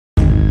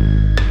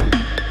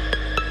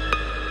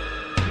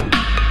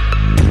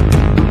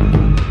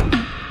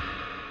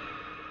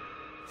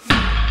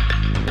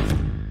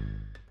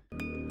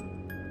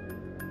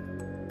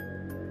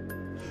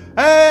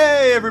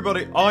Hey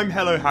everybody, I'm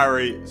Hello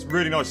Harry. It's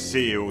really nice to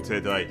see you all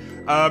today.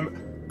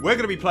 We're going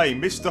to be playing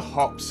Mr.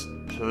 Hopp's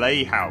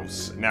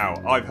Playhouse. Now,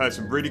 I've heard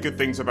some really good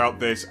things about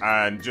this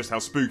and just how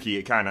spooky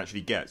it can actually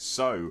get.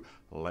 So,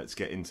 let's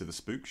get into the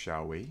spook,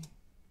 shall we?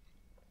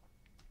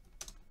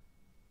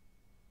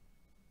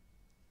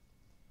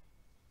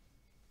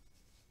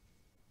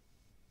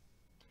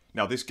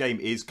 Now, this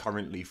game is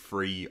currently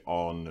free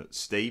on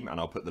Steam, and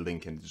I'll put the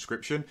link in the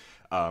description.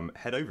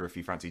 Head over if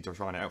you fancy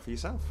trying it out for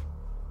yourself.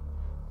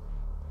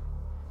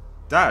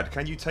 Dad,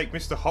 can you take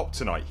Mr. Hopp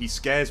tonight? He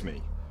scares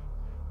me.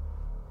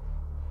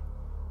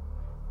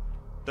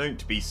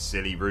 Don't be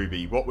silly,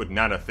 Ruby. What would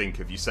Nana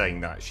think of you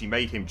saying that? She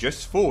made him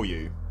just for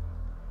you.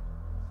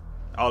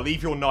 I'll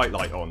leave your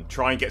nightlight on.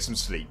 Try and get some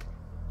sleep.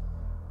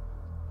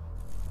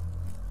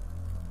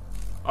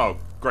 Oh,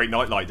 great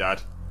nightlight,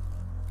 Dad.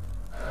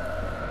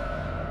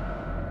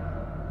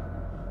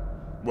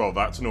 Well,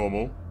 that's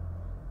normal.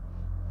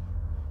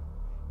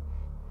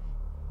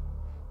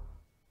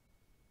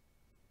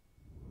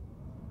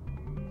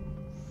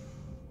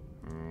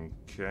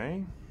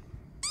 Okay.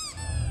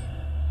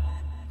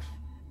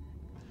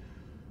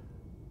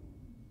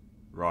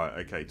 Right,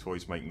 okay,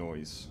 toys make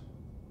noise.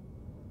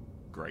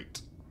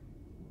 Great.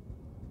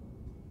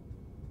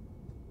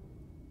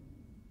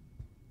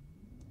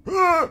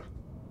 Ah!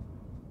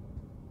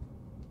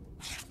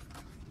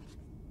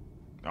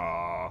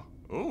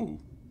 Ooh.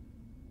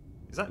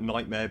 Is that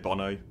Nightmare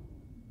Bono?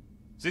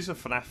 Is this a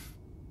FNAF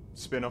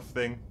spin-off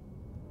thing?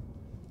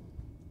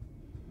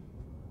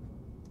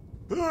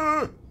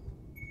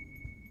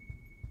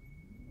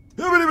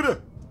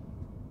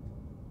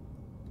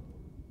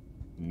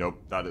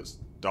 Nope, that is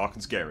dark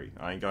and scary.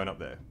 I ain't going up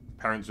there.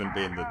 Parents wouldn't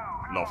be in the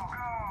loft.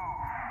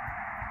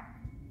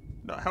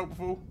 Not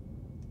helpful.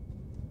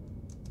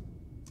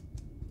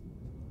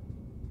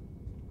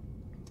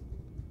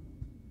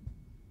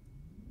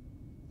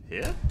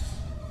 Here?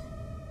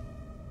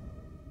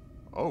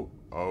 Oh.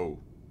 Oh,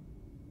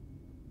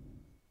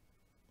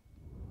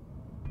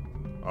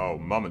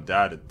 Mum and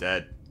Dad are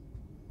dead.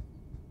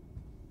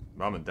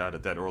 Mum and Dad are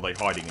dead, or are they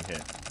hiding in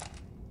here?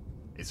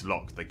 It's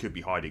locked. They could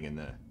be hiding in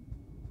there.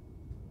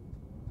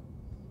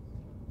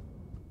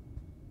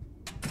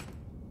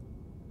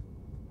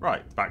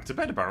 Right, back to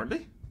bed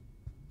apparently.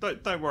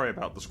 Don't worry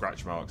about the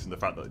scratch marks and the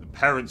fact that the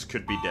parents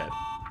could be dead.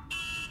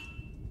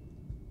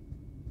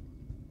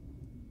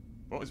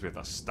 What is with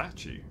that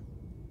statue?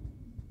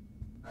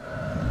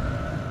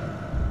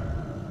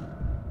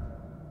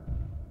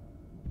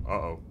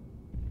 Uh-oh.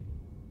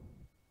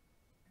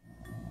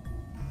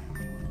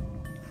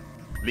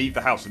 Leave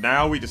the house.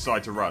 Now we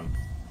decide to run.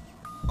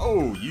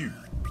 Oh, you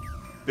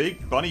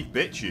big bunny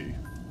bitch, you.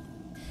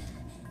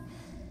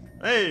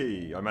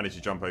 Hey! I managed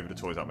to jump over the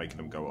toys without making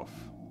them go off.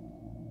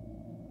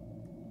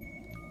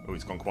 Oh,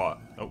 he's gone quiet.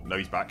 Oh, no,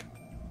 he's back.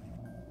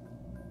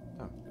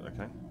 Oh,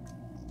 okay.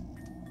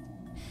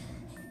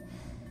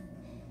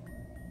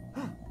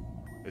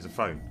 There's a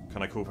phone.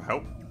 Can I call for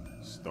help?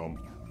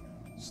 Stomp.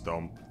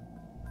 Stomp.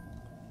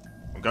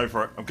 I'm going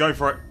for it. I'm going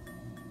for it.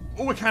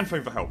 Oh, I can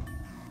phone for help.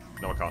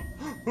 No, I can't.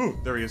 Oh,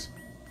 there he is.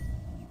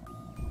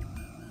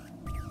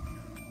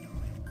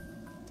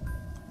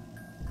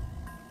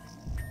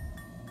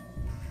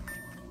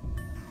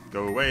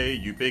 Go away,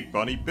 you big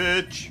bunny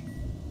bitch.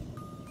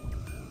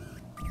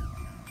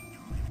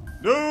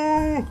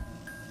 No!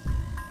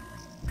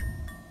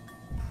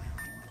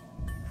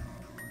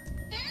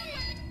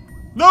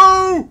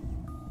 No!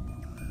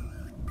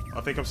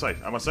 I think I'm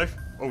safe. Am I safe?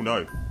 Oh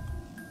no.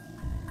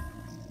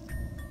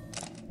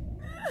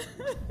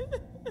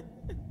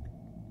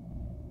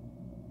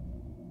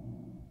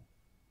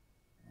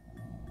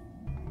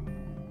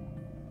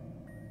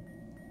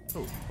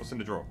 Oh, what's in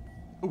the drawer?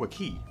 Oh, a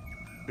key.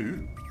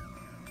 Ooh.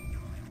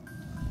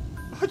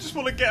 I just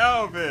want to get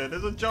out of here.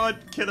 There's a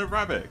giant killer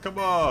rabbit. Come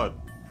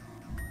on.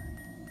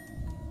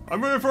 I'm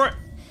moving for it.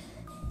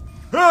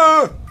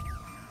 Ah!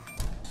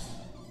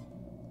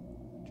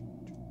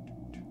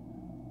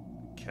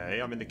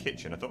 Okay, I'm in the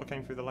kitchen. I thought I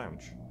came through the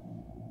lounge.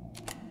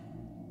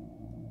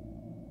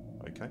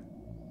 Okay.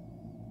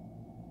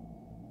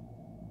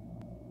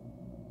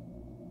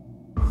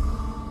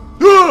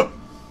 Ah!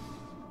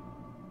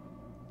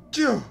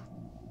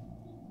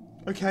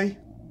 Okay.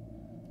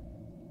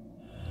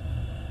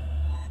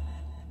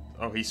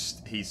 Oh,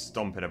 he's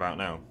stomping about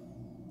now.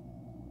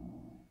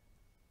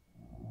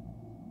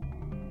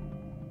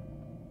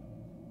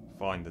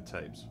 Find the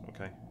tapes,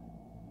 okay.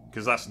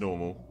 Because that's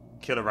normal.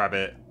 Kill a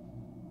rabbit.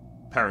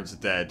 Parents are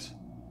dead.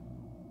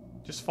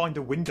 Just find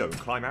a window and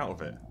climb out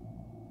of it.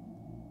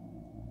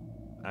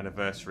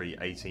 Anniversary,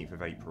 18th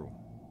of April.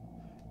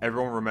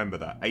 Everyone remember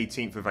that.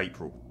 18th of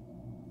April.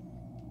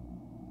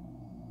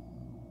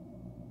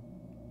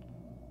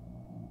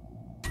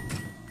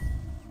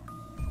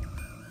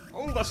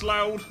 Oh, that's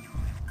loud.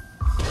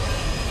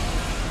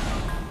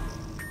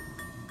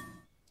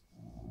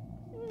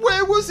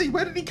 Where was he?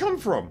 Where did he come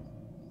from?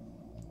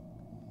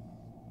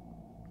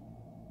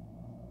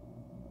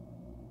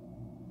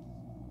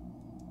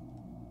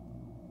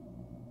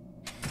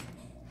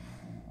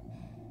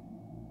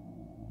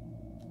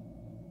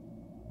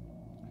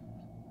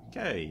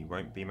 Okay,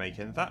 won't be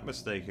making that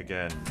mistake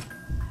again.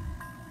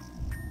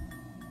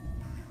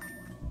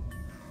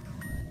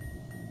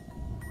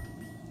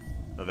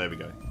 Oh, there we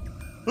go.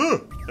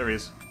 Oh, there he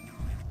is.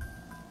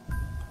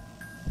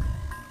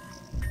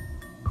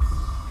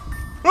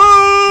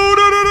 Oh,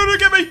 no, no, no, no,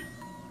 get me!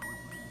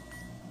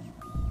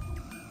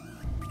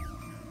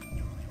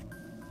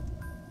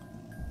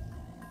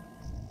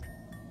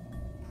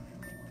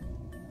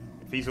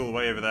 If he's all the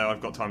way over there, I've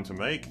got time to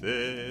make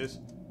this.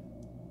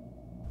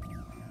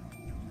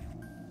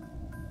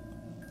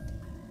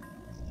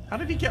 How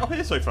did he get up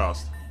here so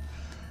fast?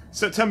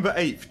 September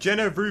 8th.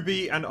 Jenna,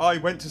 Ruby and I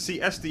went to see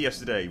Esther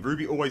yesterday.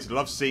 Ruby always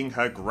loves seeing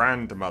her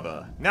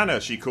grandmother. Nana,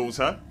 she calls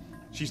her.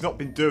 She's not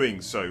been doing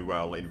so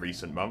well in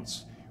recent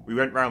months. We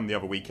went round the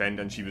other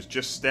weekend and she was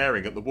just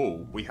staring at the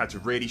wall. We had to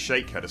really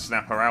shake her to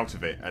snap her out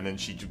of it, and then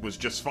she was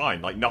just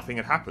fine, like nothing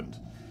had happened.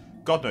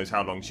 God knows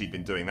how long she'd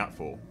been doing that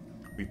for.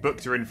 We've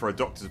booked her in for a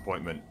doctor's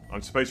appointment.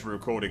 I'm supposed to be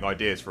recording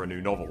ideas for a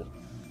new novel.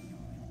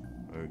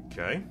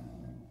 Okay.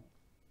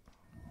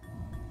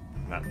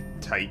 That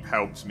tape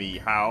helps me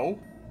how?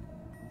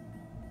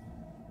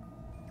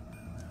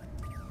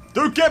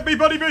 Don't get me,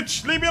 buddy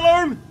bitch! Leave me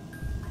alone!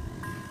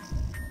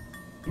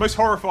 The most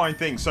horrifying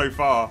thing so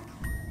far,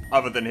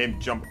 other than him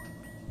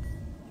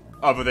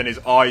other than his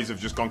eyes have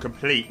just gone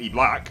completely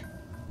black,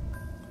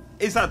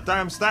 is that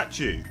damn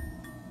statue.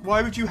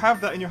 Why would you have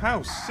that in your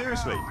house?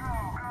 Seriously.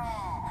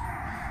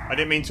 I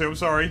didn't mean to, I'm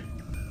sorry.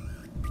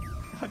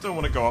 I don't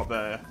want to go up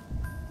there.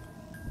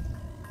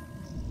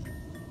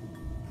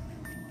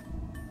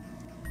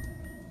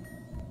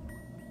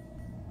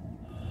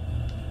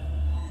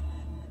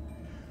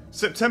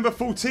 September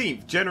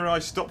 14th, Jenna and I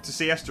stopped to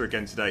see Esther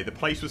again today. The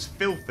place was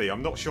filthy.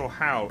 I'm not sure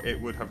how it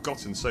would have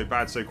gotten so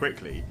bad so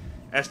quickly.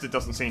 Esther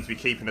doesn't seem to be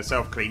keeping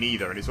herself clean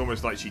either, and it's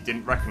almost like she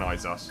didn't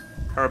recognise us.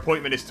 Her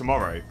appointment is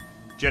tomorrow.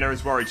 Jenna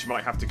is worried she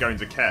might have to go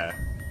into care.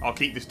 I'll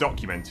keep this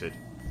documented.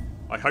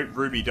 I hope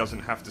Ruby doesn't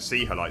have to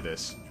see her like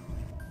this.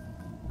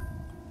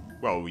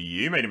 Well,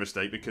 you made a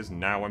mistake because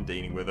now I'm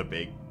dealing with a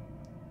big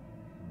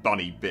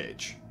bunny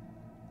bitch.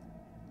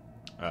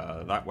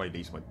 That way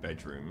leads my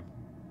bedroom.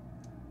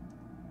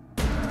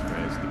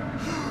 Where's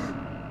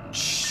the...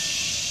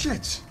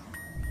 Shit!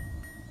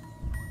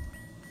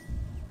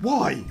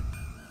 Why?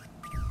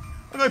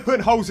 Are they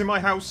putting holes in my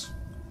house?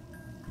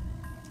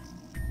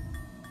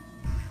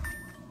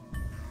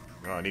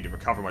 Oh, I need to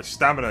recover my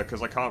stamina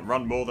because I can't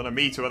run more than a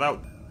meter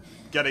without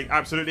getting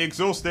absolutely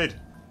exhausted.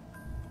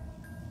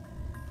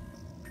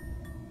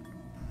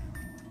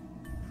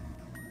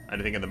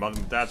 Anything in the mum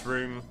and dad's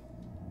room?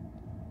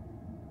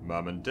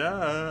 Mum and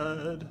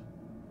dad.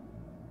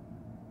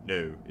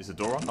 No. Is the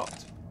door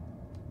unlocked?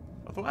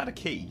 I thought I had a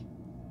key.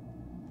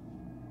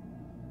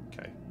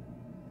 Okay.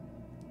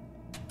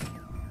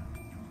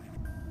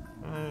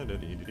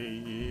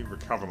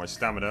 Recover my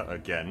stamina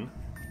again.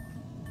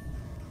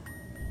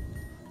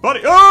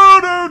 Buddy! Oh,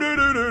 no, no,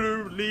 no,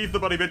 no, no. Leave the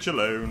buddy bitch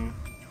alone.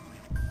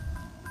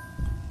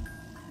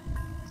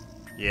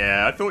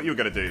 Yeah, I thought you were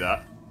going to do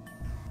that.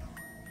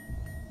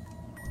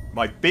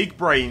 My big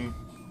brain,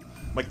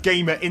 my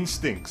gamer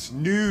instincts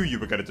knew you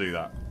were going to do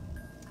that.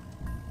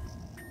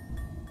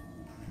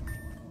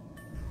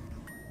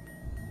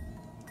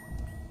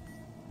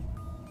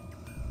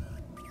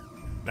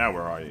 Now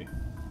where are you?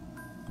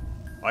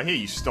 I hear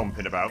you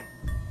stomping about.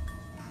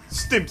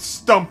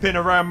 Stomping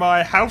around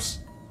my house?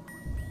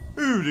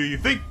 Who do you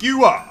think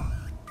you are?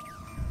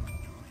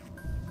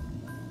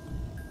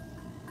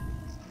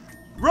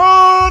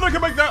 Run! I can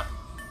make that!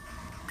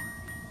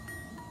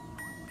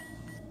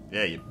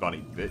 Yeah, you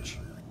bunny bitch.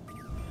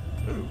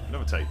 Ooh,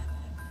 another tape.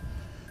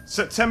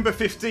 September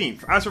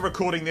 15th. As we're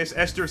recording this,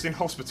 Esther is in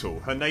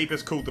hospital. Her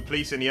neighbours called the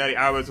police in the early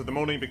hours of the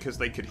morning because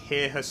they could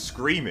hear her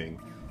screaming.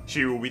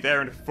 She will be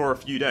there for a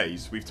few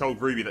days. We've told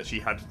Ruby that she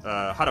had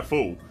had a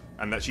fall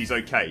and that she's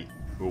okay.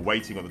 We're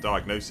waiting on the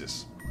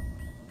diagnosis.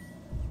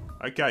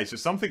 Okay, so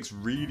something's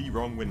really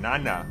wrong with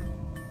Nana.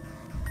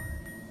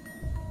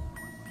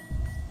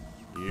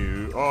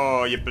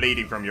 Oh, you're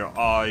bleeding from your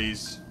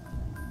eyes.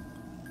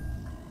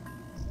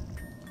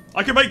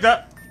 I can make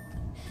that.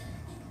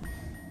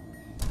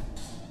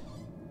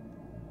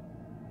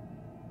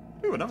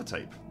 Ooh, another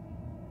tape.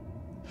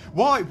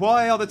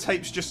 Why are the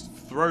tapes just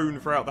thrown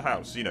throughout the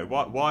house? You know,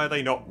 why are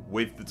they not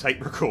with the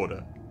tape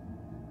recorder?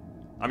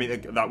 I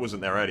mean, that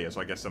wasn't there earlier,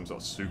 so I guess some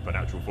sort of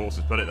supernatural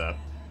forces put it there.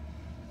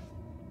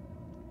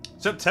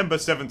 September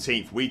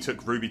 17th, we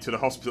took Ruby to the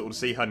hospital to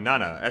see her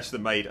nana. Esther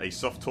made a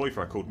soft toy for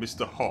her called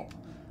Mr. Hop.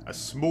 A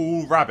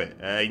small rabbit.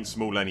 It ain't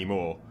small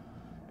anymore.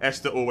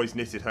 Esther always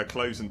knitted her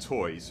clothes and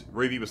toys.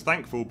 Ruby was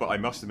thankful, but I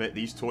must admit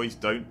these toys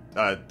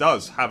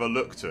does have a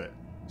look to it.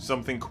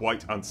 Something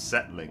quite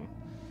unsettling.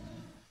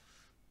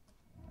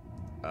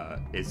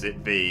 Is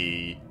it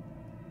the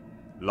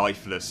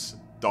lifeless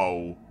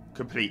doll,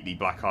 completely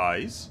black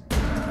eyes?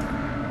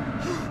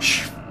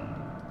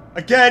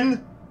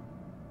 Again?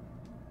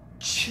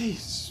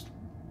 Jeez.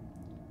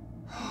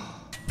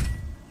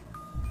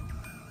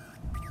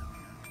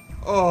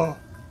 Oh,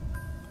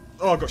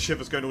 I've got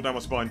shivers going all down my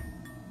spine.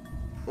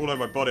 All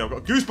over my body. I've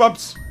got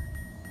goosebumps.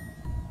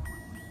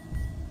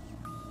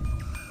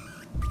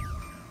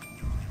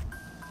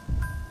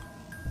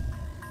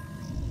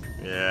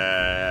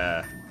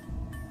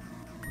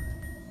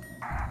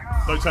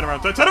 Don't turn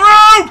around. Don't turn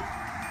around!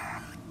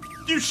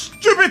 You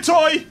stupid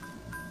toy!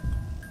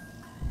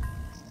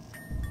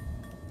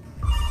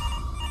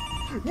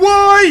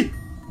 Why?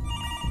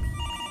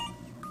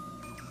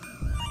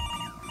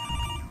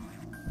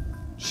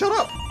 Shut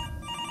up!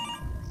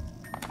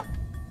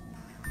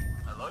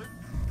 Hello?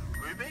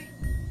 Ruby?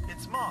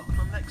 It's Mark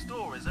from next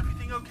door. Is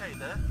everything okay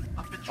there?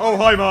 I've been Oh,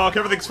 hi Mark.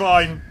 Everything's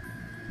fine.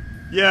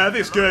 Yeah,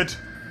 everything's good.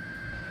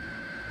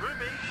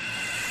 Ruby?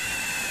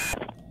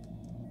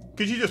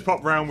 Could you just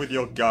pop round with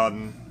your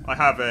gun? I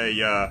have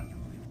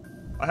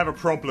a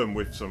problem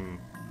with some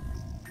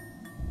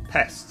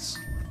pests.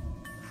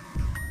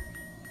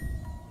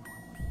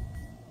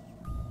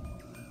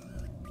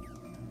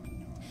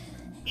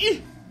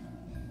 Eeh!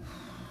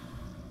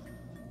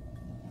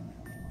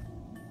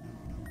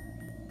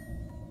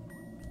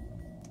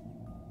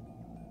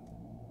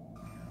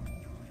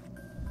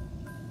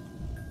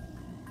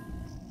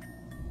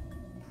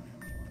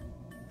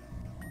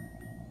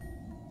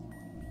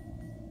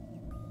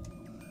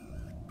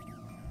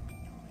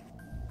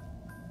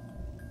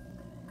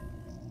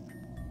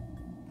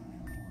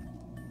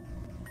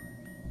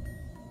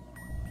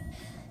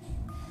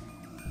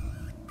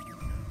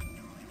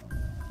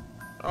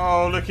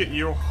 Oh, look at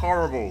you,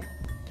 horrible.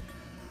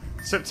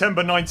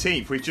 September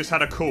 19th, we've just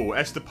had a call.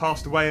 Esther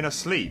passed away in her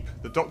sleep.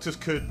 The doctors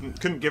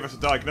couldn't give us a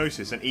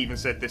diagnosis and even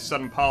said this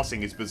sudden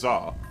passing is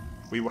bizarre.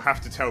 We will have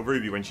to tell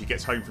Ruby when she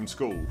gets home from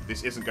school.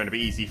 This isn't going to be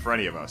easy for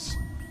any of us.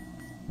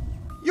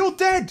 You're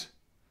dead!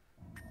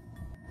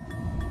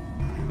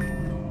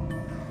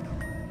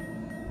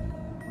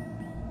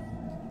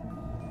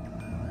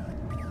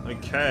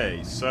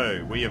 Okay,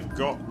 so we have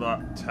got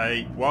that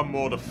tape. One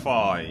more to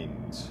find.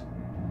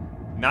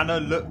 Nana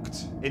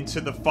looked into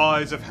the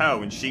fires of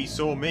hell and she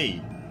saw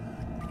me.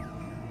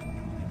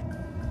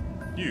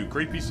 You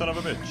creepy son of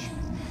a bitch.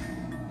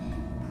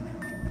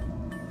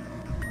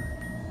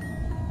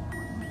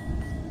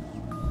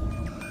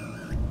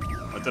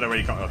 I don't know where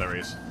you got. Oh, there he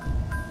is.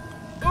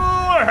 Oh,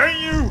 I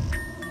hate you!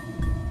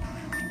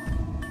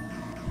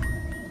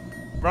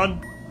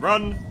 Run!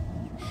 Run!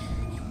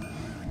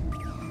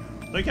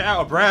 Don't get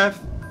out of breath!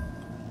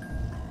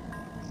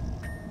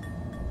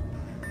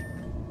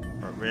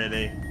 Oh,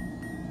 really?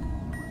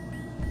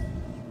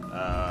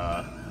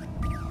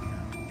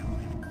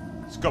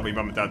 It's got to be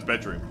Mum and Dad's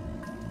bedroom.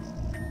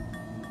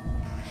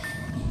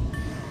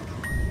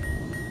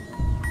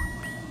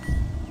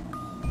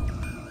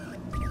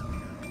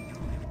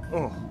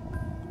 Oh.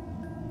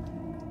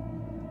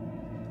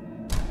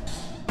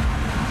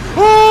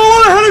 Oh,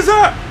 what the hell is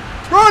that?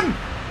 Run!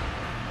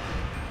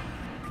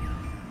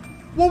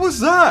 What was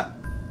that?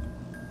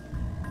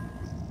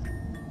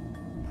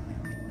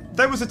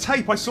 There was a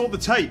tape. I saw the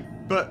tape,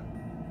 but...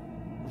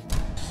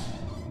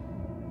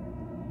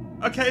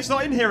 Okay, it's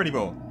not in here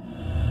anymore.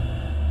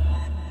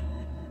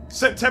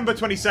 September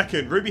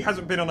 22nd. Ruby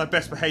hasn't been on her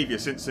best behaviour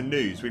since the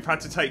news. We've had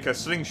to take her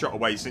slingshot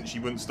away since she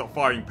wouldn't stop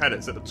firing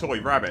pellets at the toy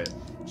rabbit.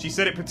 She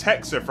said it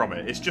protects her from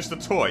it. It's just a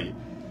toy.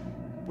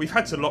 We've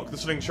had to lock the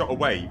slingshot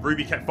away.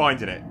 Ruby kept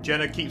finding it.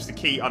 Jenna keeps the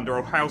key under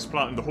a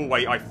houseplant in the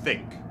hallway, I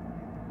think.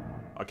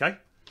 Okay.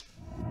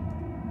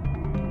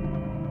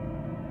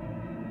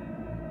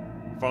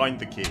 Find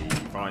the key.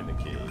 Find the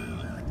key.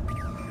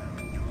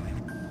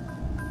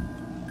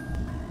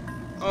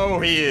 Oh,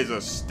 he is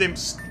a stimp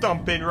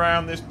stomping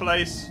around this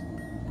place.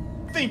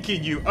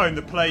 Thinking you own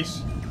the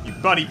place, you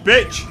bunny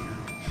bitch.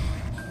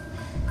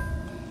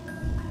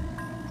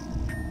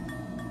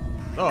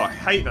 Oh, I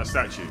hate that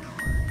statue.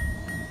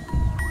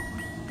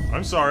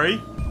 I'm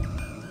sorry.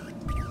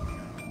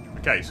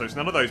 Okay, so it's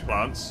none of those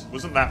plants.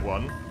 Wasn't that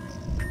one.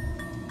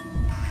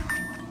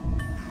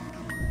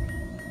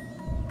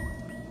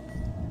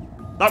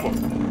 That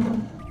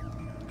one.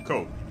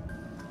 Cool.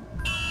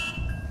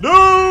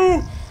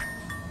 No!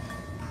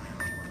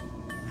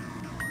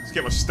 Let's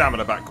get my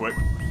stamina back quick.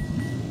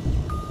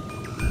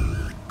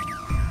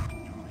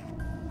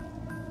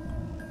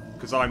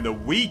 Because I'm the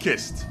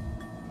weakest.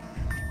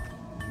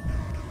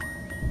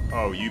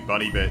 Oh, you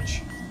bunny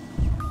bitch.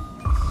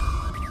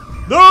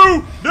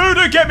 No! No,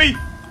 don't get me!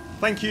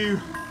 Thank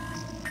you.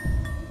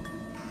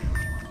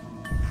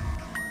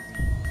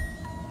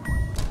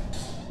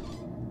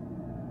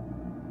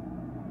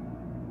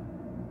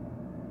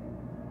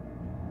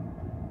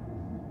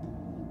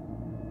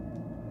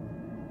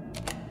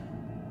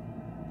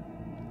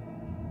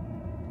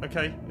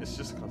 Okay, it's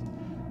just a closet.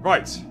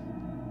 Right.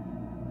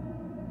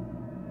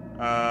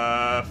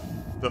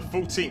 The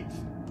 14th.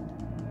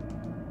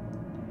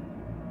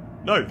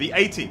 No, the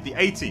 18th. The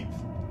 18th.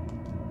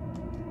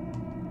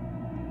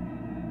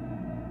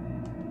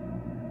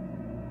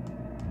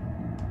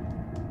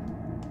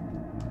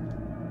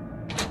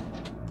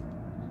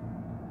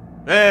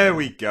 There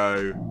we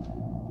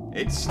go.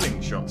 It's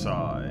slingshot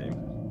time.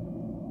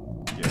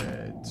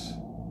 Good.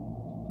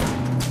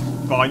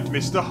 Find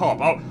Mr.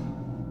 HOPP. Oh.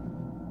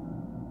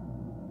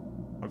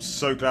 I'm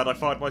so glad I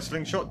fired my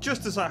slingshot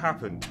just as that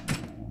happened.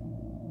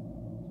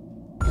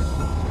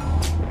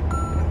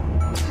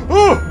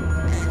 Oh!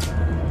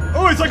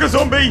 Oh, it's like a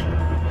zombie!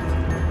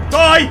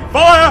 Die!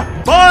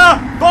 Fire!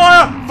 Fire!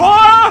 Fire!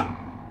 Fire!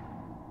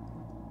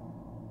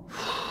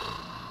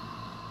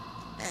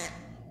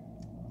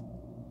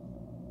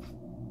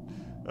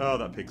 Oh,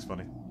 that pig's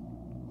funny.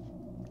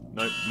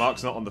 No,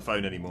 Mark's not on the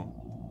phone anymore.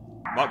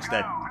 Mark's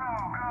dead.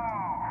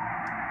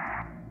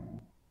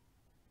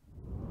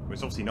 Well,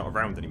 it's obviously not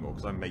around anymore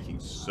because I'm making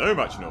so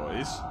much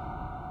noise.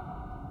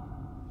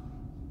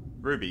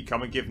 Ruby,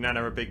 come and give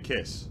Nana a big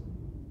kiss.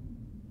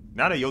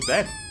 Nana, you're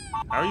dead.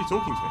 How are you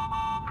talking to me?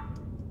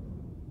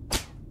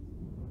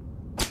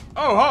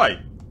 Oh, hi!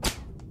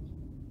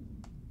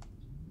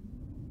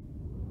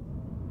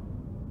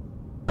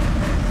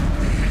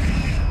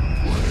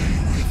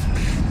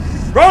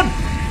 Run!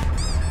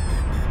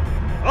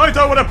 I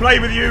don't want to play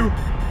with you!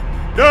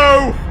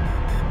 No!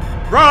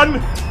 Run!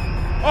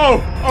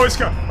 Oh, it's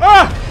going.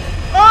 Ah!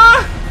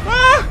 Ah!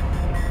 Ah!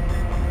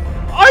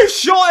 I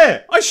shot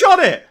it! I shot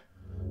it!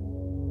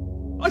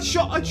 I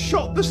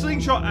shot the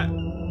slingshot at...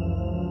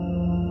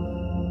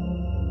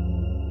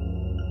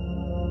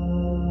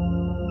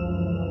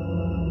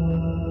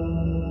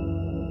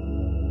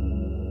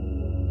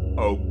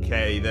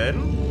 Okay, then.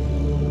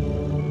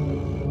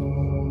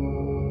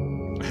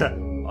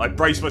 I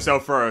braced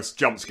myself for a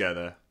jump scare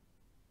there.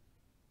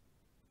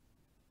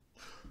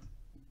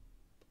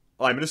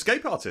 I'm an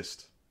escape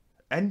artist.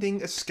 Ending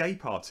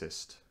escape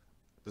artist.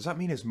 Does that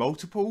mean there's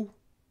multiple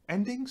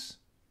endings?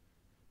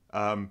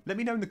 Let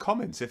me know in the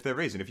comments if there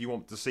is, and if you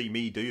want to see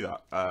me do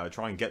that,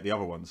 try and get the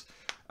other ones.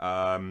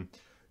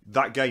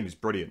 That game is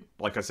brilliant.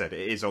 Like I said,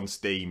 it is on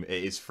Steam.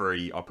 It is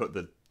free. I'll put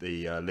the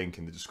link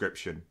in the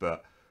description.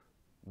 But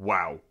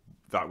wow,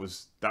 that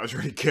was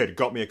really good. It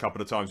got me a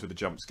couple of times with the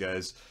jump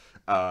scares,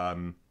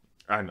 and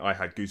I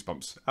had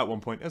goosebumps at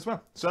one point as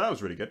well. So that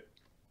was really good.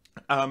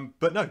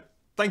 But no,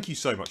 thank you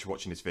so much for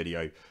watching this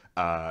video.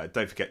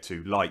 Don't forget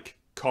to like,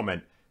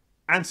 comment,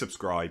 and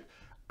subscribe.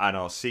 And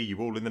I'll see you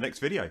all in the next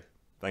video.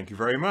 Thank you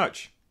very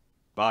much.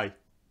 Bye.